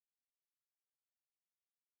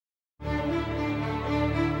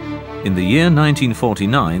In the year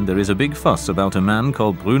 1949, there is a big fuss about a man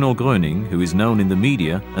called Bruno Groening, who is known in the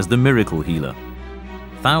media as the miracle healer.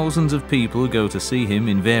 Thousands of people go to see him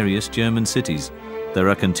in various German cities. There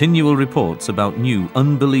are continual reports about new,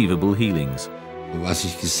 unbelievable healings. Was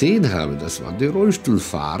ich gesehen habe, das waren die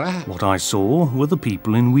Rollstuhlfahrer. What I saw were the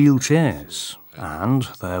people in wheelchairs, and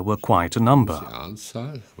there were quite a number. Die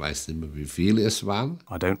Anzahl, ich weiß nicht mehr, wie viele es waren.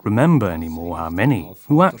 I don't remember anymore how many,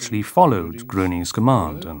 who actually followed Gröning's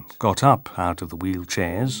command and got up out of the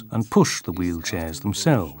wheelchairs and pushed the wheelchairs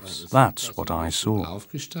themselves. That's what I saw.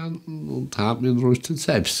 Aufgestanden und haben den Rollstuhl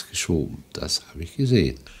selbst geschoben. Das habe ich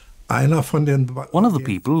gesehen. One of the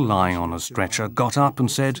people lying on a stretcher got up and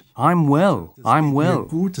said, "I'm well, I'm well."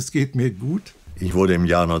 Es geht mir gut. Ich wurde im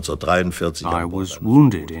Jahr 1943 I was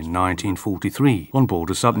wounded in 1943 on board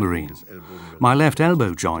a submarine. My left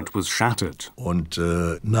elbow joint was shattered. Und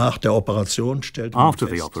nach der Operation stellte man After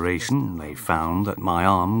the operation, they found that my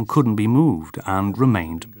arm couldn't be moved and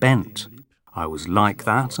remained bent. I was like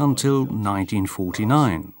that until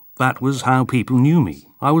 1949. That was how people knew me.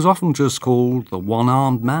 I was often just called the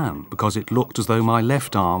one-armed man because it looked as though my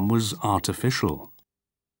left arm was artificial.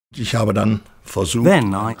 Ich habe dann versucht,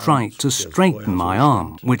 Then I tried to straighten my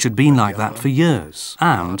arm, which had been like that for years,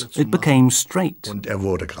 and it became straight. und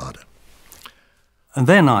wurde gerade. And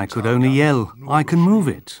then I could only yell, "I can move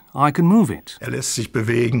it, I can move it." Lässt sich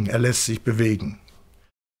bewegen, lässt sich bewegen.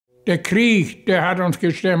 Der Krieg, der hat uns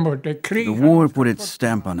gestempelt. Der Krieg. The war put its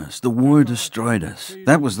stamp on us. The war destroyed us.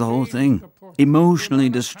 That was the whole thing. Emotionally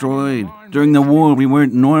destroyed. During the war, we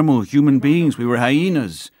weren't normal human beings. We were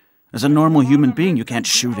hyenas. As a normal human being, you can't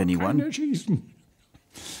shoot anyone.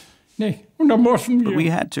 Nee, und da mussten wir. But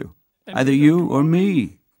we had to. Either you or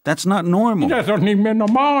me. That's not normal. Das ist doch nicht mehr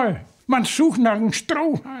normal. Man sucht nach einem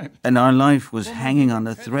Strohhalm. And our life was hanging on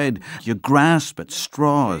a thread. You grasp at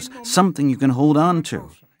straws, something you can hold on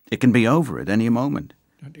to. It can be over at any moment.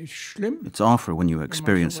 Das ist schlimm. It's awful when you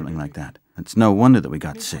experience something like that. It's no wonder that we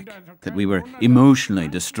got sick, that we were emotionally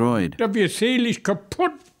destroyed. Da wir seelisch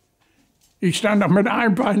kaputt. Ich stand doch mit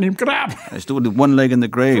einem Bein im Grab. I stood with one leg in the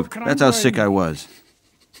grave. That's how sick I was.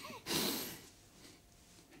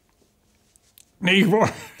 Nee, ich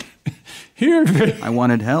wollte Hilfe. I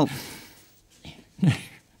wanted help.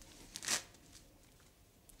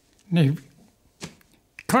 Nee,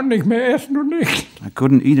 ich konnte nicht mehr essen und nichts. I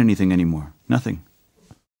couldn't eat anything anymore. Nothing.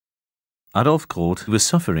 Adolf Groth was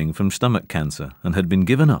suffering from stomach cancer and had been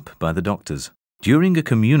given up by the doctors. During a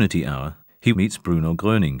community hour, he meets Bruno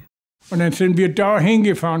Gröning. Und dann sind wir da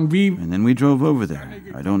hingefahren, wie... And then we drove over there.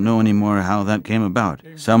 I don't know anymore how that came about.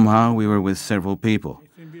 Somehow we were with several people.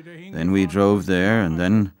 Then we drove there, and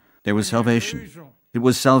then there was salvation. It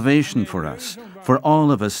was salvation for us, for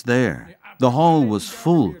all of us there. The hall was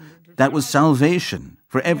full. That was salvation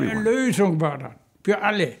for everyone. Erlösung war das, für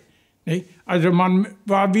alle. Also man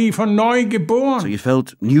war wie von neu geboren. So you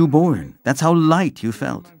felt newborn. That's how light you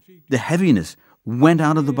felt. The heaviness went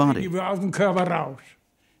out of the body. Die war aus dem Körper raus.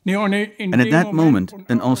 And at that moment,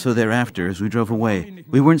 and also thereafter, as we drove away,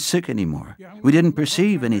 we weren't sick anymore. We didn't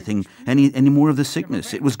perceive anything, any more of the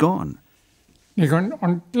sickness. It was gone.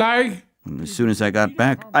 Und gleich And as soon as I got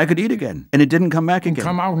back, I could eat again, and it didn't come back again.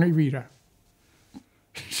 kam auch nicht wieder.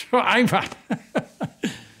 So einfach.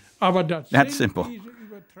 Aber That's simple.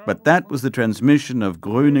 But that was the transmission of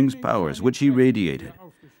Gröning's powers, which he radiated.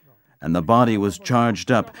 And the body was charged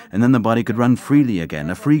up, and then the body could run freely again,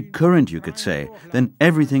 a free current, you could say. Then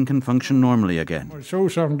everything can function normally again. So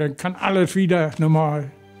sagen, dann kann alles wieder normal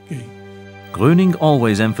gehen. Gröning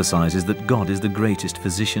always emphasizes that God is the greatest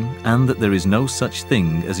physician and that there is no such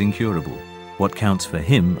thing as incurable. What counts for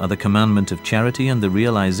him are the commandment of charity and the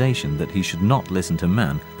realization that he should not listen to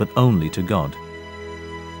man, but only to God.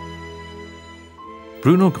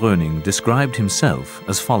 Bruno Gröning described himself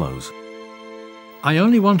as follows. I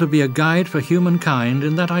only want to be a guide for humankind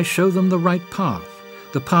in that I show them the right path,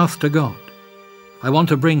 the path to God. I want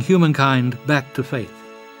to bring humankind back to faith.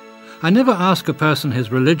 I never ask a person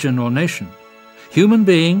his religion or nation. Human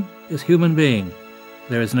being is human being.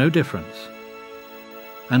 There is no difference.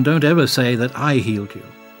 And don't ever say that I healed you.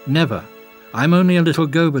 Never. I'm only a little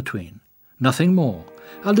go-between. Nothing more.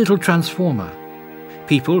 A little transformer.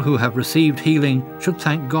 People who have received healing should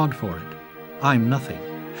thank God for it. I'm nothing.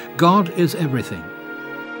 God is everything.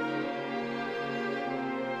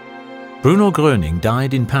 Bruno Gröning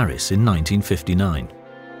died in Paris in 1959.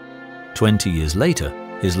 20 years later,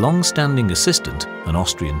 his long-standing assistant, an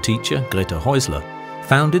Austrian teacher, Greta Häusler,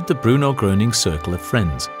 founded the Bruno Gröning Circle of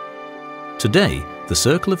Friends. Today, the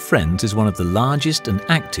Circle of Friends is one of the largest and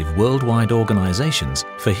active worldwide organizations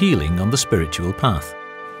for healing on the spiritual path.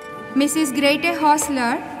 Mrs. Greta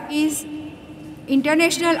Häusler is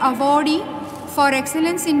International Awardee for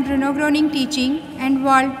Excellence in Bruno Groening Teaching and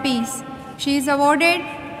World Peace. She is awarded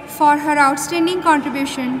for her outstanding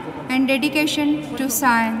contribution and dedication to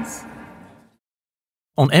science.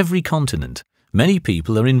 On every continent, many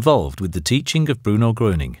people are involved with the teaching of Bruno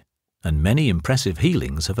Gröning, and many impressive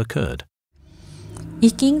healings have occurred.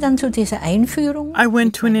 I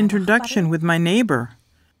went to an introduction with my neighbor.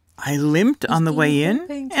 I limped on the way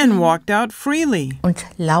in and walked out freely.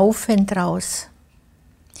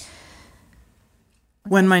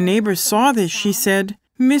 When my neighbor saw this, she said,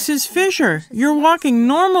 "Mrs. Fisher, you're walking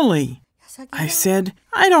normally." I said,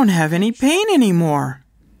 "I don't have any pain anymore."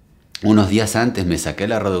 A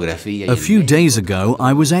few days ago,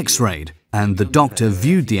 I was x-rayed, and the doctor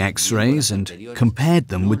viewed the x-rays and compared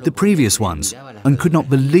them with the previous ones, and could not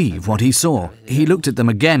believe what he saw. He looked at them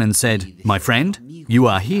again and said, "My friend, you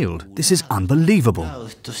are healed. This is unbelievable."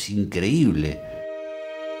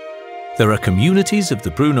 There are communities of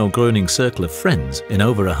the Bruno Gröning Circle of Friends in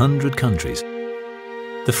over 100 countries.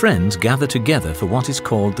 The friends gather together for what is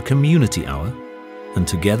called the Community Hour, and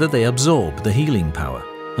together they absorb the healing power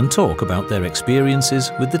and talk about their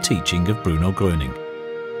experiences with the teaching of Bruno Gröning.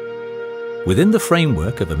 Within the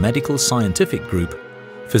framework of a medical scientific group,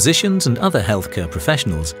 physicians and other healthcare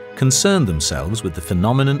professionals concern themselves with the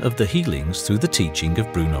phenomenon of the healings through the teaching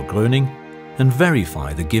of Bruno Gröning and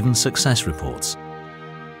verify the given success reports.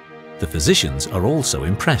 The physicians are also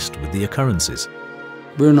impressed with the occurrences.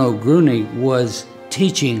 Bruno Gröning was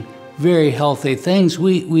teaching very healthy things.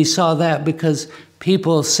 We saw that because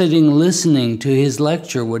people sitting listening to his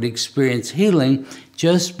lecture would experience healing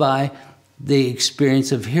just by the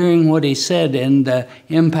experience of hearing what he said and the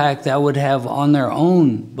impact that would have on their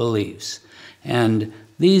own beliefs. And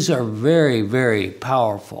these are very, very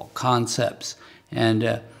powerful concepts,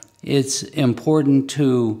 and it's important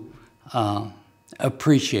to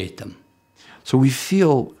appreciate them. So we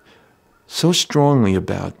feel so strongly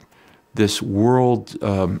about this world,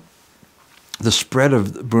 the spread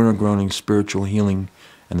of Bruno Groening's spiritual healing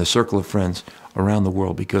and the Circle of Friends around the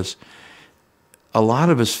world, because a lot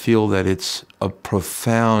of us feel that it's a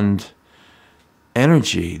profound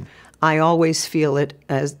energy. I always feel it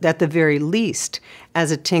as, at the very least,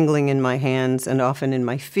 as a tingling in my hands and often in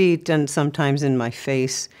my feet and sometimes in my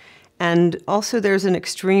face. And also there's an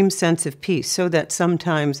extreme sense of peace, so that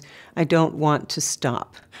sometimes I don't want to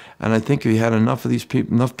stop. And I think if you had enough of these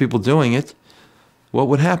people, enough people doing it, what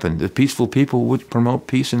would happen? The peaceful people would promote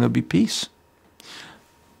peace, and there'd be peace.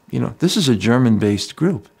 You know, this is a German-based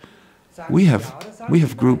group. We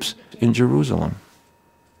have groups in Jerusalem.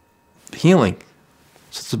 Healing.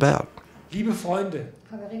 That's what it's about.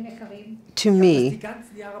 To me,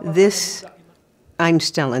 this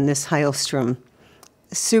Einstellen, this Heilstrom,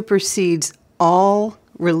 supersedes all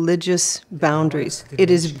religious boundaries.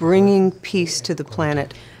 It is bringing peace to the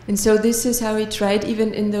planet. And so this is how he tried,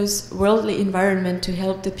 even in those worldly environment, to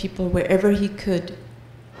help the people wherever he could.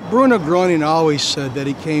 Bruno Groening always said that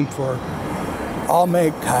he came for all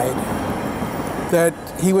mankind, that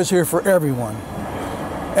he was here for everyone.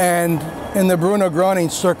 And in the Bruno Groening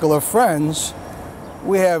Circle of Friends,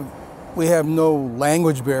 we have no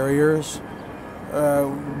language barriers.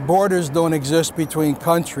 Borders don't exist between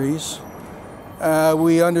countries.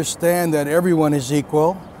 We understand that everyone is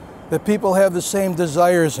equal, that people have the same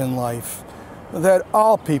desires in life, that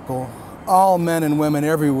all people, all men and women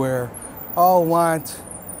everywhere, all want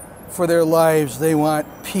for their lives, they want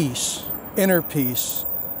peace, inner peace,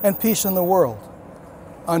 and peace in the world,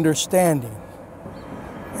 understanding.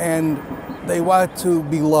 And they want to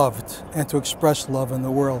be loved and to express love in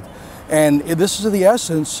the world. And this is the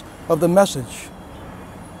essence of the message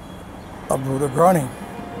of Bruno Gröning.